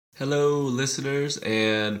Hello, listeners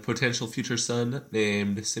and potential future son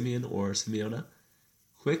named Simeon or Simeona.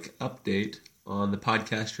 Quick update on the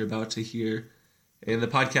podcast you're about to hear. In the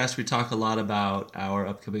podcast, we talk a lot about our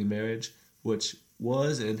upcoming marriage, which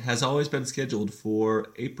was and has always been scheduled for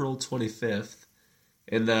April 25th.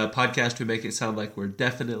 In the podcast, we make it sound like we're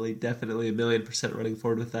definitely 1,000,000% running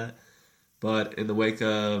forward with that. But in the wake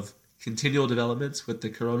of continual developments with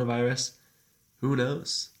the coronavirus, who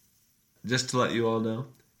knows? Just to let you all know,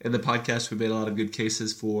 in the podcast, we made a lot of good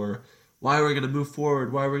cases for why we're going to move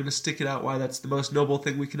forward, why we're going to stick it out, why that's the most noble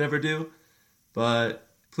thing we can ever do. But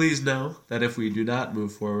please know that if we do not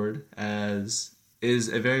move forward, as is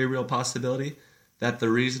a very real possibility, that the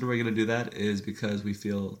reason we're going to do that is because we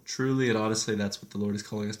feel truly and honestly that's what the Lord is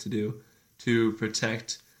calling us to do, to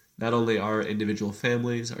protect not only our individual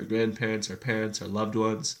families, our grandparents, our parents, our loved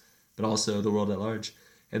ones, but also the world at large.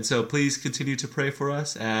 And so please continue to pray for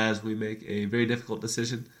us as we make a very difficult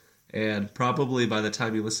decision. And probably by the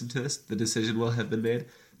time you listen to this, the decision will have been made.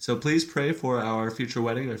 So please pray for our future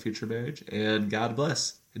wedding, our future marriage, and God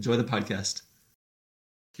bless. Enjoy the podcast.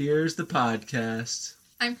 Here's the podcast.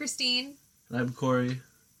 I'm Christine. And I'm Corey.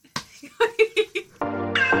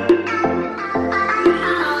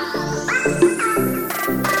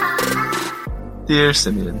 Dear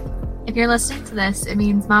Simeon, if you're listening to this, it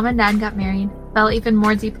means Mom and Dad got married, fell even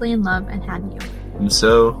more deeply in love, and had you. And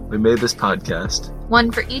so we made this podcast.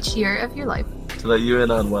 One for each year of your life. To let you in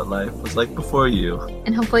on what life was like before you.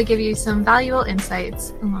 And hopefully give you some valuable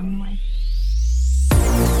insights along the way.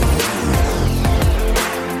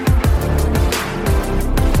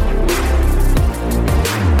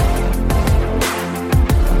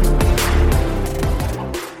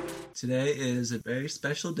 Today is a very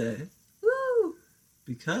special day. Woo!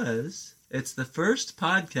 Because it's the first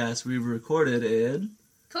podcast we've recorded in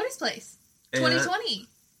Cody's Place. 2020.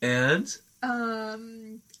 And?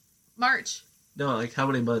 March. No, like how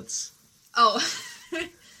many months? Oh,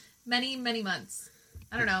 many months.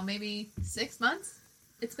 I don't know, maybe 6 months?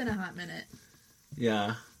 It's been a hot minute.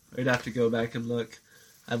 Yeah, I'd have to go back and look.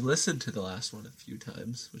 I've listened to the last one a few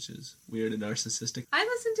times, which is weird and narcissistic. I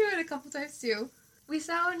listened to it a couple times too. We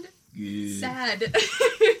sound sad.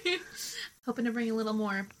 Hoping to bring a little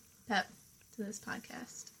more pep to this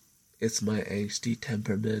podcast. It's my angsty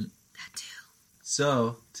temperament. That too.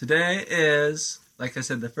 So, today is, like I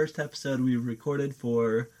said, the first episode we recorded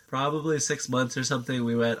for probably 6 months or something.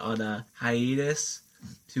 We went on a hiatus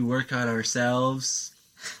to work on ourselves,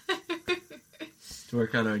 to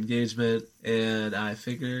work on our engagement, and I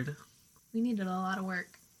figured... We needed a lot of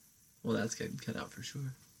work. Well, that's getting cut out for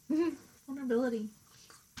sure. Vulnerability.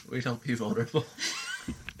 We don't be vulnerable.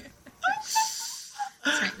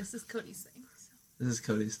 That's right, this is Cody's thing. So. This is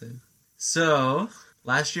Cody's thing. So,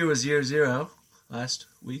 last year was year 0. Last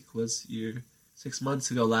week was year... 6 months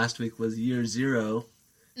ago, last week was year 0.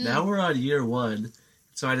 Now we're on year 1.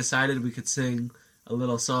 So I decided we could sing a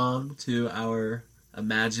little song to our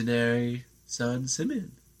imaginary son,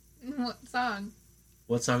 Simeon. What song?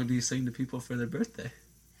 What song do you sing to people for their birthday?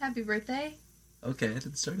 Happy birthday. Okay,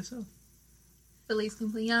 then start us off. Feliz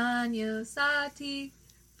cumpleaños a ti.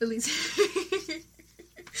 Feliz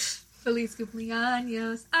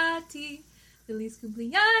cumpleaños a ti. Feliz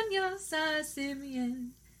cumpleaños a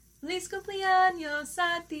Simeon. Feliz cumpleaños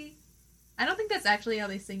a ti. I don't think that's actually how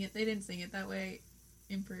they sing it. They didn't sing it that way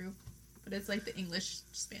in Peru. But it's like the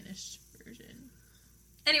English-Spanish version.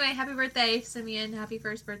 Anyway, happy birthday, Simeon. Happy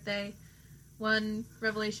first birthday. One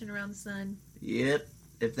revelation around the sun. Yep.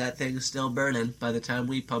 If that thing's still burning by the time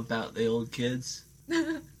we pump out the old kids.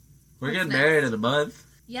 We're getting married in a month.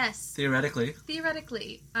 Yes. Theoretically.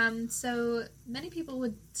 So many people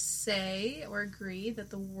would say or agree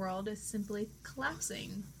that the world is simply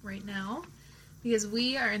collapsing right now because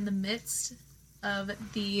we are in the midst of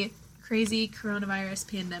the crazy coronavirus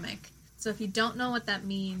pandemic. So if you don't know what that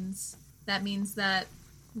means that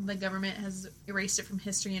the government has erased it from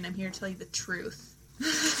history, and I'm here to tell you the truth.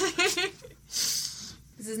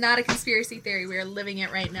 This is not a conspiracy theory. We are living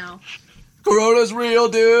it right now. Corona's real,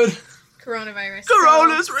 dude. Coronavirus.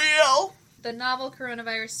 Corona's real. The novel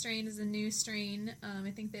coronavirus strain is a new strain.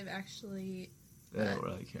 I think they've actually I don't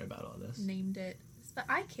really care about all this. Named it. But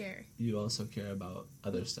I care. You also care about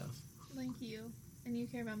other stuff. Thank you. And you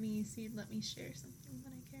care about me, so you'd let me share something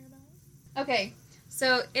that I care about. Okay,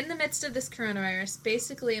 so in the midst of this coronavirus,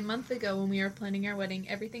 basically a month ago when we were planning our wedding,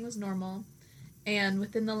 everything was normal. And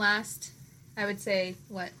within the last, I would say,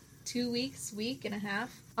 2 weeks, week and a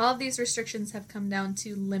half, all of these restrictions have come down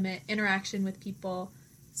to limit interaction with people.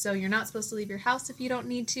 So you're not supposed to leave your house if you don't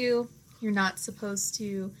need to. You're not supposed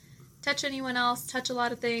to touch anyone else, touch a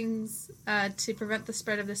lot of things to prevent the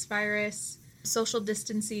spread of this virus. Social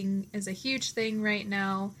distancing is a huge thing right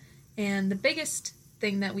now, and the biggest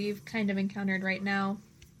thing that we've kind of encountered right now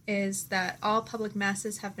is that all public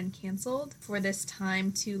masses have been canceled for this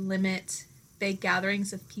time to limit big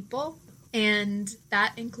gatherings of people, and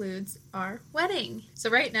that includes our wedding. So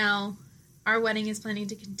right now, our wedding is planning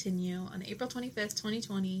to continue on April 25th,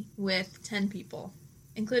 2020 with 10 people,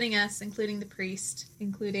 including us, including the priest,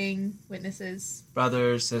 including witnesses.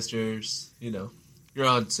 Brothers, sisters, your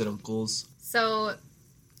aunts and uncles. So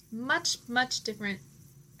much, much different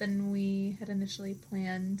than we had initially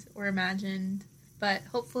planned or imagined. But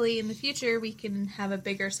hopefully in the future we can have a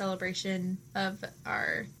bigger celebration of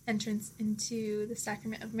our entrance into the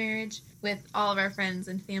sacrament of marriage with all of our friends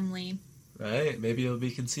and family. Right, maybe you'll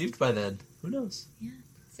be conceived by then. Who knows? Yeah,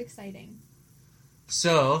 it's exciting.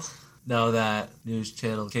 So, now that news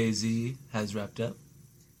channel KZ has wrapped up.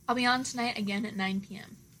 I'll be on tonight again at 9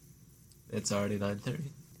 p.m. It's already 9:30.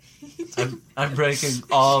 I'm breaking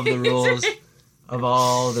all of the rules of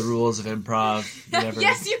all the rules of improv.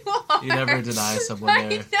 Yes, you are. You never deny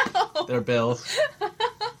someone their bill.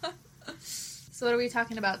 So what are we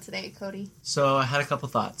talking about today, Cody? So I had a couple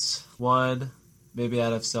thoughts. One, maybe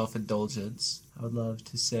out of self-indulgence, I would love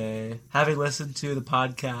to say, having listened to the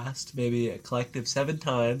podcast maybe a collective 7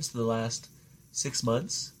 times in the last 6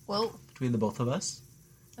 months. Whoa. Between the both of us.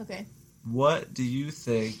 Okay. What do you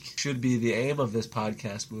think should be the aim of this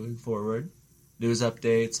podcast moving forward? News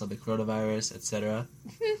updates on the coronavirus, etc.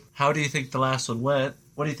 How do you think the last one went?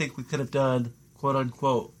 What do you think we could have done, quote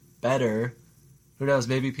unquote, better? Who knows,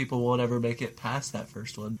 maybe people won't ever make it past that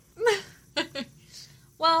first one.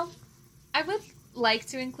 Well, I would like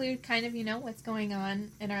to include kind of, what's going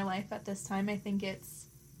on in our life at this time. I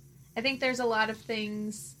think there's a lot of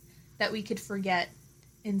things that we could forget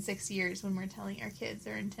in 6 years when we're telling our kids,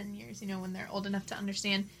 or in 10 years, when they're old enough to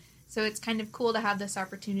understand. So it's kind of cool to have this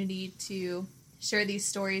opportunity to share these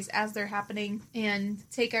stories as they're happening and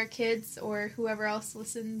take our kids or whoever else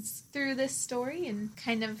listens through this story and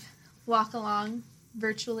kind of walk along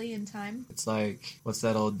virtually in time. It's like, what's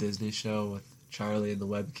that old Disney show with Charlie and the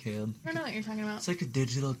webcam? I don't know what you're talking about. It's like a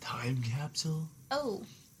digital time capsule. Oh.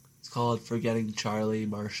 It's called Forgetting Charlie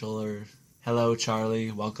Marshall, or Hello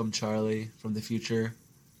Charlie, Welcome Charlie from the future.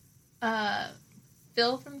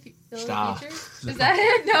 Phil from Stop. the future? Is that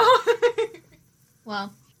it? No.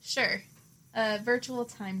 Well, sure. A virtual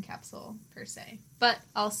time capsule, per se. But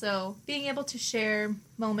also being able to share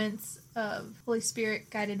moments of Holy Spirit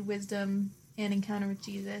guided wisdom and encounter with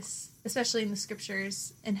Jesus, especially in the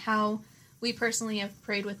scriptures, and how we personally have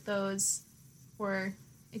prayed with those or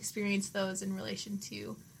experienced those in relation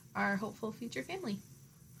to our hopeful future family.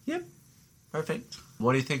 Yep. Perfect.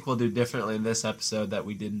 What do you think we'll do differently in this episode that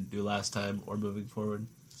we didn't do last time, or moving forward?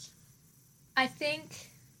 I think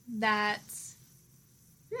that...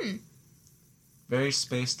 Very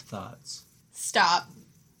spaced thoughts. Stop.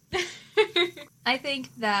 I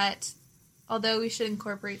think that although we should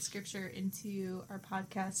incorporate scripture into our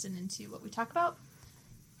podcast and into what we talk about,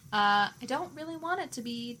 I don't really want it to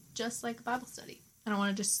be just like a Bible study. I don't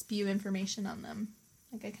want to just spew information on them.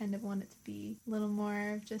 Like, I kind of want it to be a little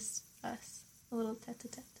more of just us. A little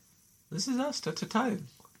tete-a-tete. This is us, tete-a-tete.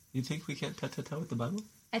 You think we can't tete-a-tete with the Bible?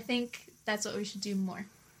 I think that's what we should do more.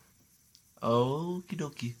 Okie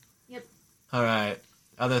dokie. Yep. Alright.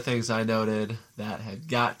 Other things I noted that had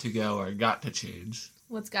got to go or got to change.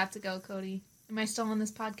 What's got to go, Cody? Am I still on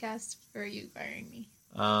this podcast, or are you firing me?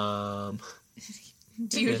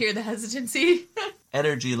 Do you hear the hesitancy?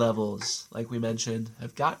 Energy levels, like we mentioned,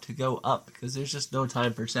 have got to go up because there's just no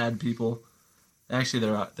time for sad people. Actually,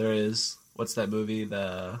 there is. What's that movie?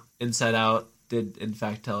 The Inside Out did, in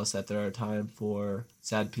fact, tell us that there are time for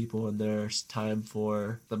sad people and there's time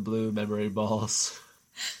for the blue memory balls.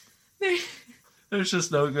 There's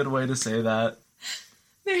just no good way to say that.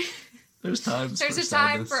 There's times There's for a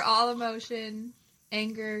time sadness. for all emotion.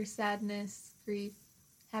 Anger, sadness, grief,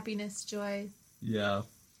 happiness, joy. Yeah.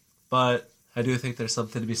 But I do think there's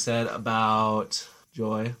something to be said about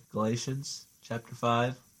joy. Galatians chapter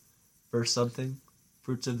 5, verse something.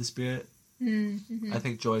 Fruits of the Spirit. Mm-hmm. I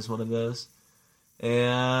think joy is one of those.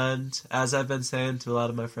 And as I've been saying to a lot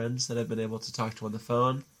of my friends that I've been able to talk to on the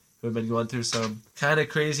phone, who have been going through some kind of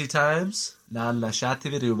crazy times, non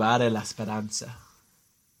lasciatevi rubare la speranza.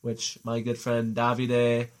 Which my good friend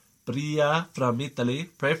Davide Bria from Italy,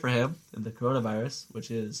 pray for him in the coronavirus, which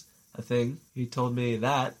is a thing. He told me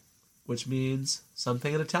that, which means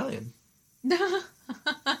something in Italian.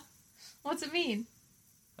 What's it mean?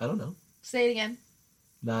 I don't know. Say it again.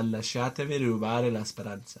 Non lasciatevi rubare la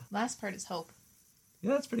speranza. Last part is hope.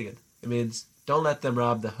 Yeah, that's pretty good. It means don't let them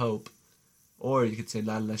rob the hope. Or you could say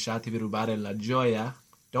non lasciatevi rubare la gioia,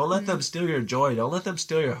 Don't let them steal your joy. Don't let them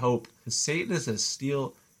steal your hope. Because Satan is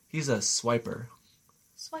he's a swiper.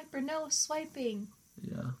 Swiper, no swiping.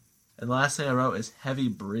 Yeah. And the last thing I wrote is heavy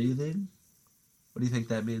breathing. What do you think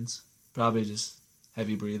that means? Probably just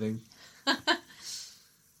heavy breathing.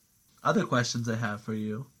 Other questions I have for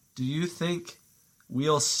you. Do you think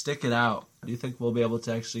we'll stick it out? Do you think we'll be able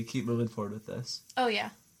to actually keep moving forward with this? Oh, yeah.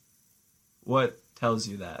 What tells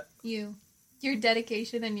you that? You. Your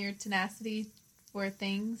dedication and your tenacity for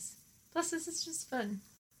things. Plus, this is just fun.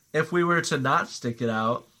 If we were to not stick it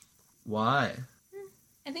out, why?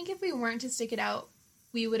 I think if we weren't to stick it out,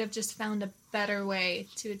 we would have just found a better way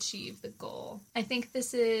to achieve the goal. I think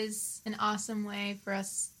this is an awesome way for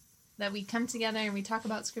us that we come together and we talk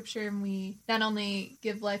about scripture and we not only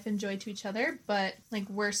give life and joy to each other, but like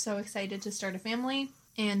we're so excited to start a family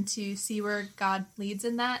and to see where God leads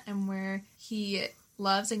in that and where he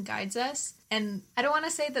loves and guides us. And I don't want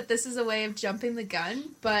to say that this is a way of jumping the gun,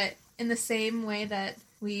 but in the same way that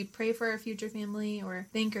we pray for our future family or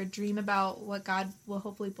think or dream about what God will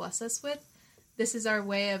hopefully bless us with, this is our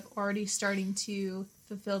way of already starting to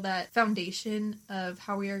fulfill that foundation of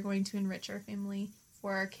how we are going to enrich our family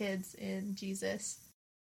for our kids in Jesus.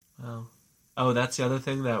 Wow. Oh, that's the other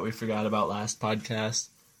thing that we forgot about last podcast.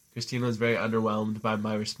 Christina was very underwhelmed by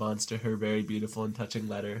my response to her very beautiful and touching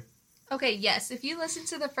letter. Okay, yes. If you listen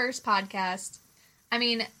to the first podcast, I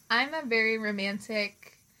mean, I'm a very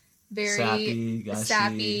romantic, very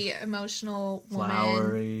sappy, emotional woman.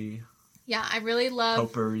 Flowery. Yeah, I really love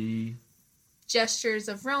potpourri. Gestures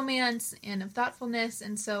of romance and of thoughtfulness.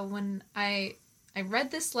 And so when I read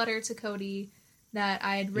this letter to Cody that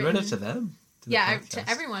I had written... You read it to them? To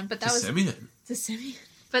everyone. But that was Simeon. To Simeon.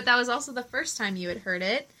 But that was also the first time you had heard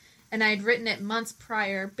it. And I had written it months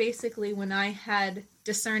prior, basically when I had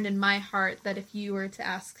discerned in my heart that if you were to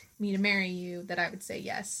ask me to marry you, that I would say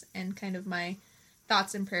yes. And kind of my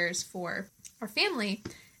thoughts and prayers for our family.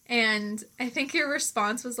 And I think your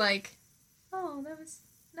response was like, oh, that was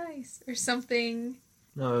nice, or something.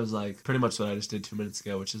 No, it was like pretty much what I just did 2 minutes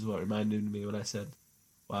ago, which is what reminded me when I said,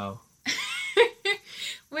 wow.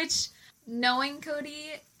 Which, knowing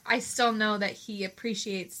Cody, I still know that he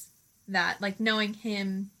appreciates that. Like, knowing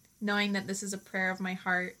him, knowing that this is a prayer of my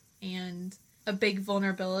heart and a big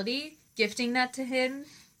vulnerability, gifting that to him,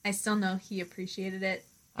 I still know he appreciated it.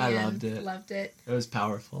 I loved it. It was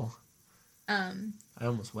powerful. I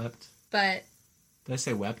almost wept. But... Did I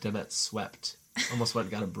say wept? I meant swept. Almost went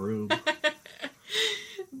and got a broom.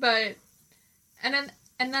 But...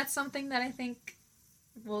 And that's something that I think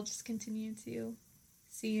we'll just continue to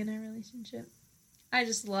see in our relationship. I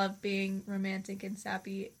just love being romantic and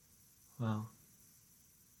sappy. Wow.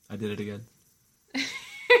 I did it again.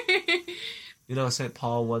 You know, St.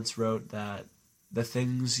 Paul once wrote that the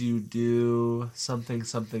things you do, something,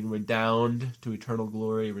 redound to eternal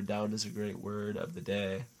glory. Redound is a great word of the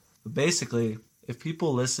day. But basically, if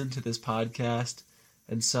people listen to this podcast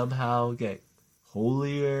and somehow get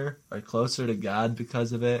holier or closer to God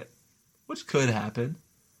because of it, which could happen,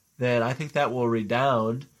 then I think that will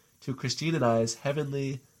redound to Christine and I's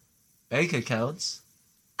heavenly bank accounts.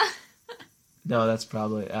 No, that's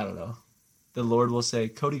probably, I don't know. The Lord will say,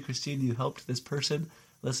 Cody, Christine, you helped this person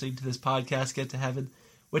listening to this podcast get to heaven,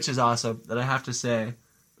 which is awesome. And I have to say,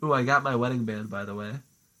 ooh, I got my wedding band, by the way.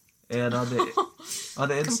 And on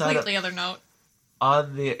the inside, completely other note.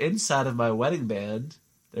 On the inside of my wedding band,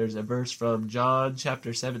 there's a verse from John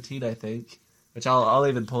chapter 17, I think, which I'll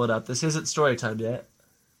even pull it up. This isn't story time yet,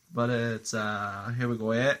 but it's here we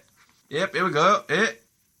go. Yep, here we go.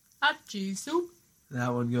 Hachi soup.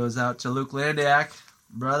 That one goes out to Luke Landiak,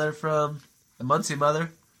 brother from the Muncie mother.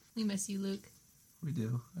 We miss you, Luke. We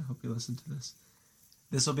do. I hope you listen to this.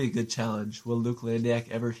 This will be a good challenge. Will Luke Landiak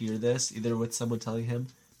ever hear this, either with someone telling him,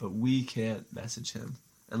 but we can't message him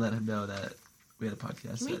and let him know that we had a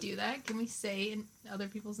podcast. Can we do that? Can we say other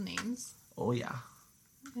people's names? Oh, yeah.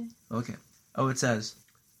 Okay. Oh, it says,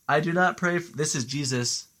 I do not pray... This is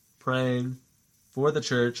Jesus praying for the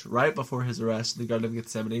church right before his arrest in the Garden of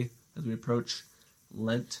Gethsemane as we approach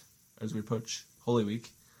Lent, as we approach Holy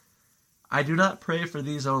Week. I do not pray for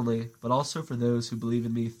these only, but also for those who believe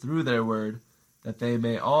in me through their word, that they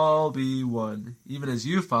may all be one, even as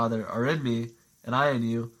you, Father, are in me, and I in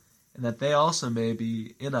you, and that they also may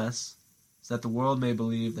be in us, so that the world may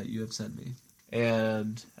believe that you have sent me.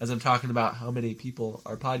 And as I'm talking about how many people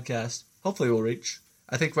our podcast hopefully will reach,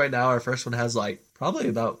 I think right now our first one has probably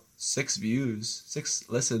about 6 views, 6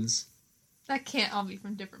 listens. That can't all be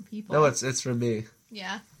from different people. No, it's from me.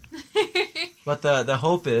 Yeah. But the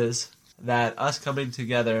hope is that us coming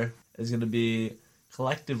together is going to be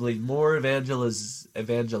collectively more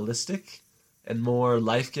evangelistic and more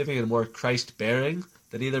life-giving and more Christ-bearing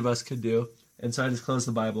that either of us could do. And so I just closed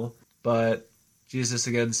the Bible. But Jesus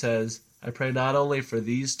again says, I pray not only for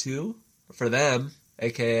these two, for them,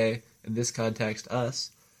 aka in this context,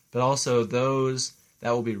 us, but also those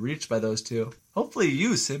that will be reached by those two. Hopefully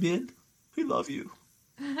you, Simeon. We love you.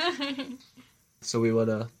 So we want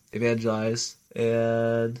to evangelize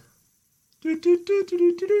and...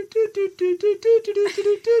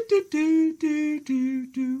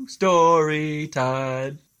 Story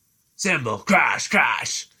time. Cymbal, crash,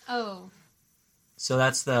 crash. Oh. So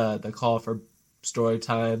that's the call for story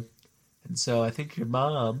time. And so I think your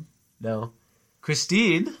mom,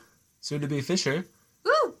 Christine, soon to be Fisher,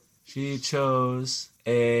 Woo! she chose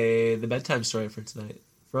the bedtime story for tonight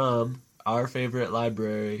from our favorite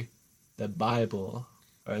library, the Bible,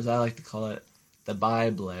 or as I like to call it, the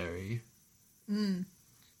Biblary.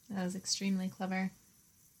 That was extremely clever.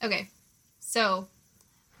 Okay, so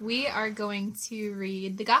we are going to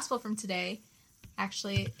read the gospel from today.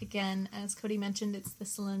 Actually, again, as Cody mentioned, it's the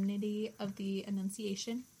Solemnity of the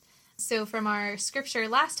Annunciation. So from our scripture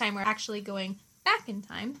last time, we're actually going back in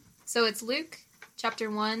time. So it's Luke chapter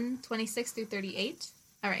 1, 26 through 38.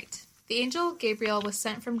 All right. The angel Gabriel was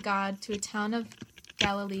sent from God to a town of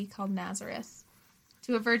Galilee called Nazareth,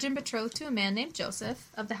 to a virgin betrothed to a man named Joseph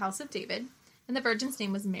of the house of David, and the virgin's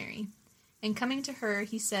name was Mary. And coming to her,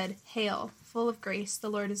 he said, Hail, full of grace, the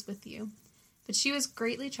Lord is with you. But she was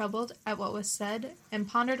greatly troubled at what was said, and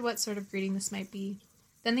pondered what sort of greeting this might be.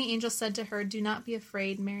 Then the angel said to her, Do not be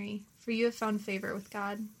afraid, Mary, for you have found favor with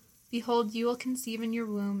God. Behold, you will conceive in your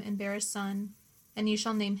womb and bear a son, and you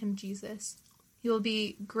shall name him Jesus. He will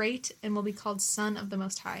be great and will be called Son of the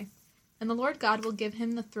Most High. And the Lord God will give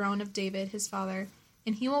him the throne of David his father,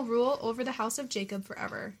 and he will rule over the house of Jacob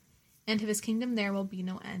forever, and of his kingdom there will be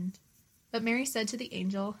no end. But Mary said to the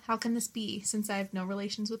angel, How can this be, since I have no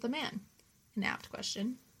relations with a man? An apt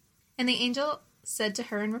question. And the angel said to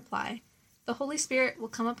her in reply, The Holy Spirit will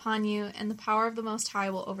come upon you, and the power of the Most High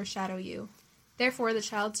will overshadow you. Therefore the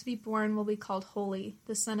child to be born will be called Holy,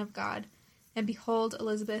 the Son of God. And behold,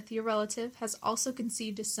 Elizabeth, your relative, has also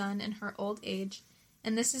conceived a son in her old age,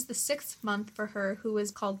 and this is the 6th month for her who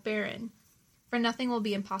is called barren. For nothing will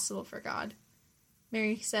be impossible for God.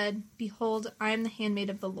 Mary said, Behold, I am the handmaid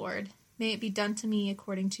of the Lord. May it be done to me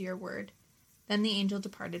according to your word. Then the angel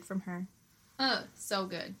departed from her. Oh, so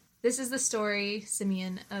good. This is the story,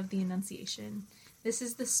 Simeon, of the Annunciation. This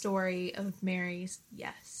is the story of Mary's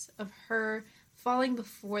yes, of her falling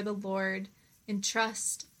before the Lord in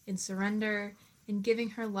trust, in surrender, in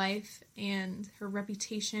giving her life and her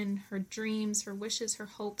reputation, her dreams, her wishes, her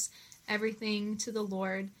hopes, everything to the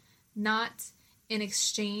Lord, not in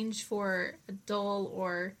exchange for a dull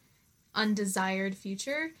or undesired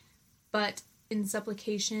future, but in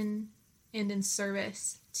supplication and in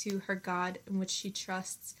service to her God in which she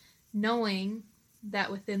trusts, knowing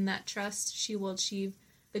that within that trust she will achieve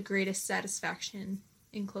the greatest satisfaction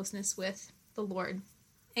in closeness with the Lord.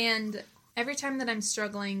 And every time that I'm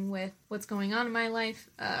struggling with what's going on in my life,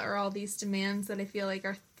 or all these demands that I feel like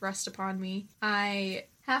are thrust upon me, I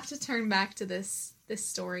have to turn back to this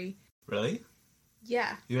story. Really?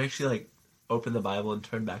 Yeah. You actually, open the Bible and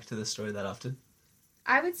turn back to this story that often?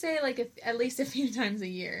 I would say, at least a few times a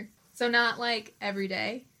year. So not, every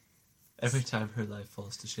day. Every time her life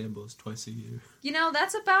falls to shambles, twice a year.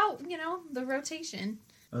 That's about, the rotation.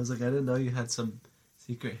 I was like, I didn't know you had some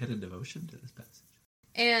secret hidden devotion to this passage.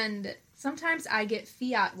 And sometimes I get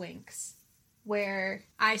fiat winks, where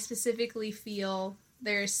I specifically feel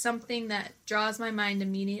there's something that draws my mind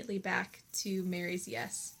immediately back to Mary's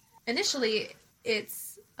yes. Initially,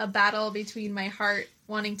 it's a battle between my heart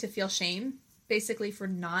wanting to feel shame, basically for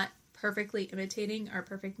not perfectly imitating our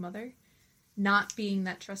perfect mother, not being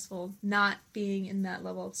that trustful, not being in that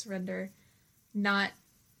level of surrender, not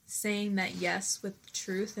saying that yes with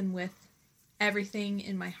truth and with everything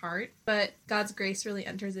in my heart. But God's grace really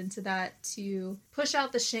enters into that to push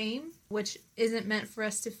out the shame, which isn't meant for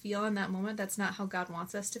us to feel in that moment. That's not how God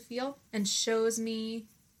wants us to feel, and shows me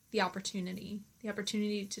the opportunity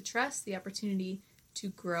to trust, the opportunity to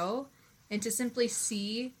grow, and to simply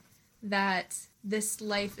see that this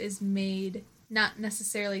life is made not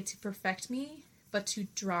necessarily to perfect me, but to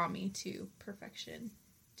draw me to perfection,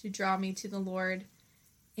 to draw me to the Lord.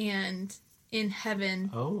 And in heaven,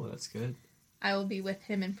 oh, that's good, I will be with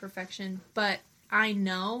him in perfection. But I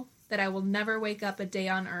know that I will never wake up a day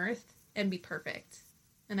on earth and be perfect.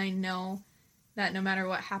 And I know that no matter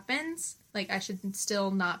what happens, I should still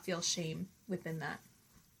not feel shame within that.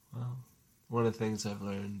 Wow. One of the things I've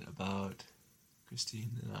learned about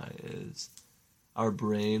Christine and I is our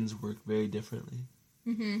brains work very differently.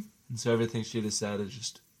 Mm-hmm. And so everything she just said is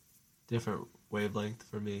just different wavelength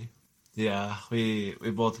for me. Yeah, we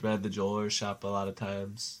both read the Joel Shop a lot of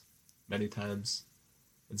times, many times.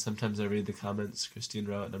 And sometimes I read the comments Christine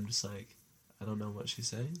wrote, and I'm just like, I don't know what she's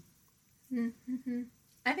saying. Mm-hmm.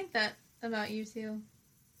 I think that about you, too.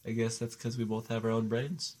 I guess that's because we both have our own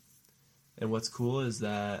brains. And what's cool is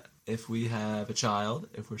that if we have a child,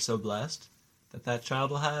 if we're so blessed, that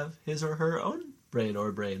child will have his or her own brain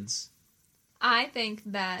or brains. I think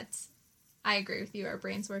that I agree with you. Our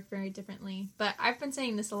brains work very differently. But I've been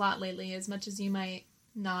saying this a lot lately, as much as you might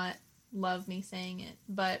not love me saying it.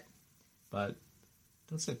 But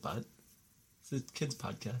don't say but. It's a kid's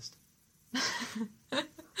podcast.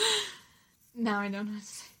 Now I don't know what to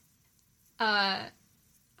say.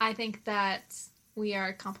 I think that we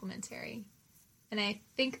are complementary. And I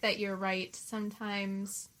think that you're right.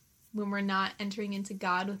 Sometimes when we're not entering into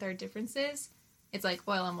God with our differences, it's like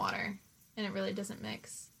oil and water, and it really doesn't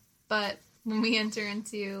mix. But when we enter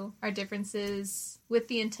into our differences with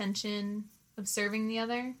the intention of serving the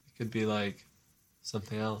other, It could be like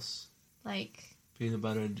something else. like, Peanut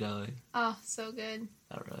butter and jelly. oh, so good.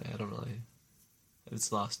 Not really. I don't really.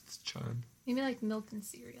 It's lost its charm. Maybe like milk and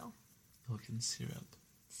cereal. Milk and syrup.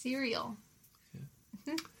 Cereal.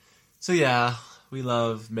 So yeah, we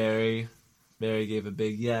love Mary. Mary gave a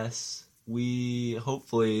big yes. We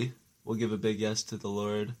hopefully will give a big yes to the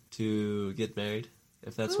Lord to get married,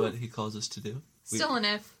 if that's Ooh. what he calls us to do. Still an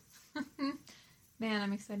if. Man,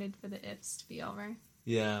 I'm excited for the ifs to be over.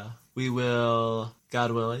 Yeah, we will,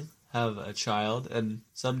 God willing, have a child, and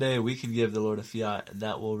someday we can give the Lord a fiat, and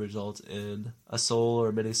that will result in a soul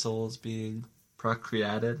or many souls being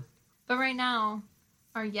procreated. But right now,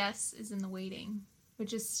 our yes is in the waiting,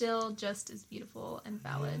 which is still just as beautiful and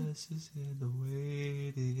valid. Yes is in the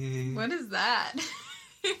waiting. What is that?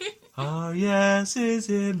 Our yes is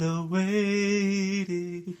in the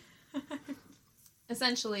waiting.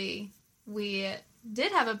 Essentially, we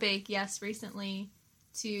did have a big yes recently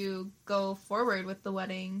to go forward with the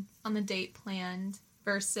wedding on the date planned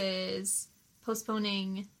versus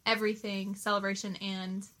postponing everything, celebration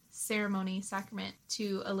and ceremony, sacrament,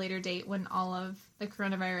 to a later date when all of the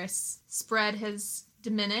coronavirus spread has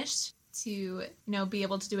diminished, to, be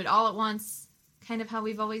able to do it all at once, kind of how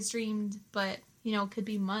we've always dreamed, but, could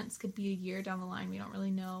be months, could be a year down the line. We don't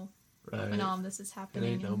really know when all of this is happening.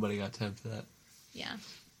 And ain't nobody got time for that. Yeah.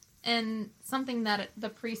 And something that the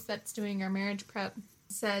priest that's doing our marriage prep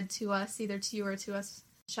said to us, either to you or to us,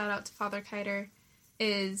 shout out to Father Kiter,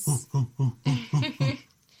 is,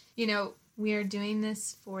 we are doing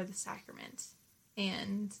this for the sacrament.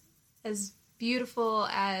 And as beautiful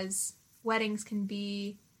as weddings can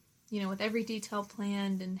be, with every detail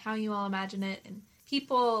planned and how you all imagine it, and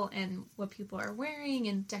people and what people are wearing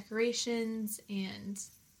and decorations and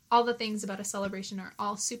all the things about a celebration are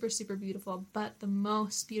all super, super beautiful. But the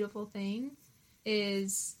most beautiful thing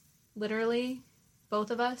is literally both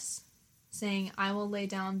of us saying, I will lay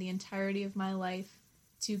down the entirety of my life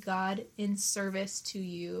to God in service to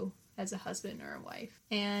you as a husband or a wife.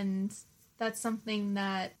 And that's something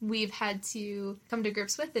that we've had to come to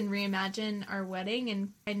grips with and reimagine our wedding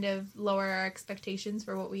and kind of lower our expectations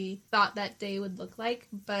for what we thought that day would look like.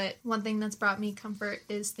 But one thing that's brought me comfort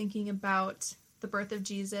is thinking about the birth of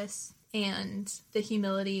Jesus and the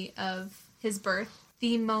humility of his birth.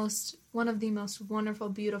 One of the most wonderful,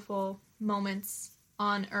 beautiful moments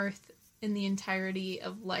on earth in the entirety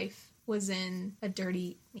of life was in a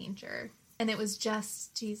dirty manger. And it was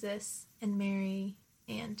just Jesus and Mary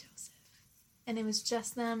and Joseph. And it was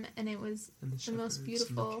just them, and it was the most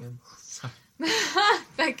beautiful.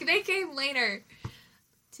 They came later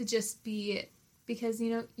to just be, because,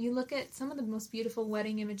 you look at some of the most beautiful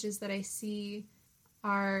wedding images that I see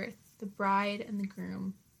are the bride and the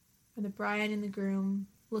groom, or the bride and the groom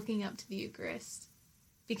looking up to the Eucharist.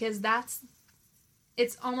 Because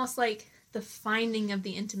it's almost like the finding of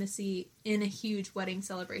the intimacy in a huge wedding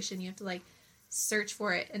celebration. You have to, search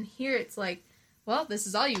for it. And here it's like, well, this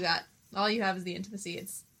is all you got. All you have is the intimacy.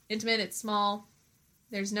 It's intimate, it's small,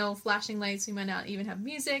 there's no flashing lights, we might not even have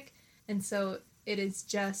music, and so it is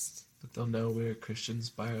just... But they'll know we're Christians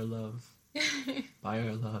by our love. By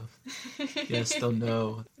our love. Yes, they'll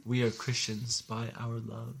know we are Christians by our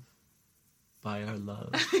love. By our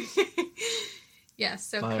love. Yes,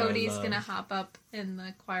 so by Cody's gonna hop up in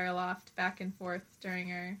the choir loft back and forth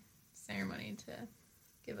during our ceremony to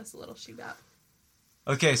give us a little shoot-up.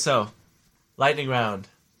 Okay, so, lightning round.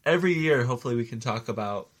 Every year, hopefully, we can talk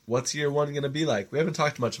about what's year one going to be like. We haven't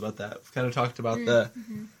talked much about that. We've kind of talked about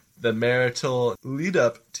the marital lead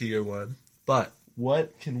up to year one. But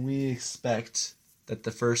what can we expect that the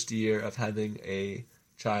first year of having a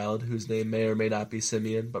child, whose name may or may not be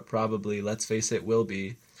Simeon, but probably, let's face it, will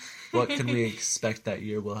be, What can we expect that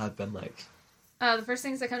year will have been like? The first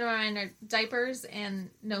things that come to my mind are diapers and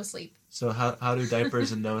no sleep. So how do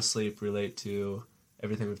diapers and no sleep relate to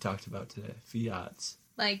everything we've talked about today? Fiats.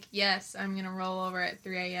 Like, yes, I'm going to roll over at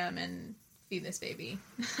 3 a.m. and feed this baby.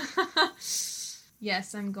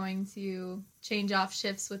 Yes, I'm going to change off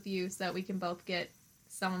shifts with you so that we can both get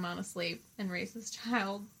some amount of sleep and raise this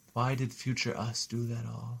child. Why did future us do that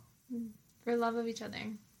all? For love of each other.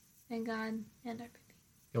 And God and our baby.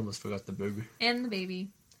 You almost forgot the baby. And the baby.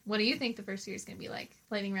 What do you think the first year is going to be like?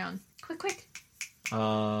 Lightning round. Quick.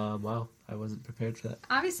 Well, I wasn't prepared for that.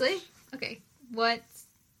 Obviously. Okay. What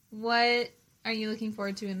are you looking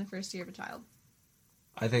forward to in the first year of a child?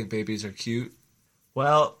 I think babies are cute.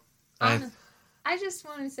 Well, I just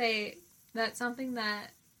want to say that something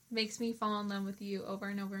that makes me fall in love with you over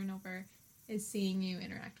and over and over is seeing you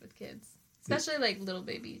interact with kids. Especially like little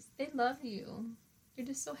babies. They love you. You're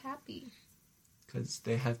just so happy. Because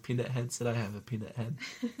they have peanut heads and I have a peanut head.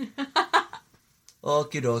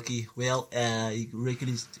 Okie dokie. Well, I reckon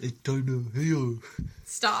it's time to... Hey,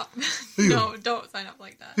 Stop. Hey, No, don't sign up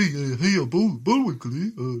like that. Hey, Bullwinkle.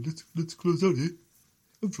 Let's close out here.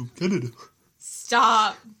 I'm from Canada.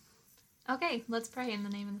 Stop. Okay, let's pray in the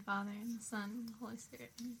name of the Father, and the Son, and the Holy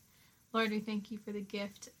Spirit. Lord, we thank you for the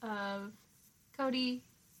gift of Cody,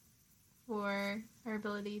 for our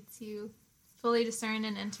ability to fully discern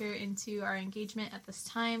and enter into our engagement at this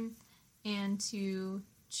time, and to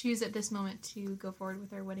choose at this moment to go forward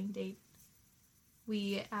with our wedding date.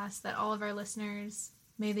 We ask that all of our listeners,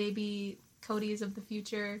 may they be Codys of the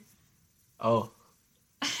future. Oh.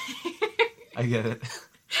 I get it.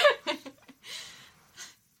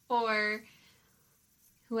 Or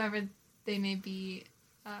whoever they may be.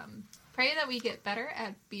 Pray that we get better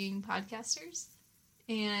at being podcasters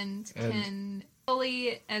and can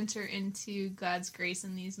fully enter into God's grace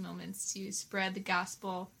in these moments to spread the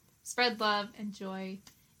gospel, spread love and joy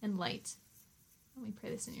and light. And we pray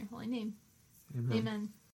this in your holy name. Amen. Amen.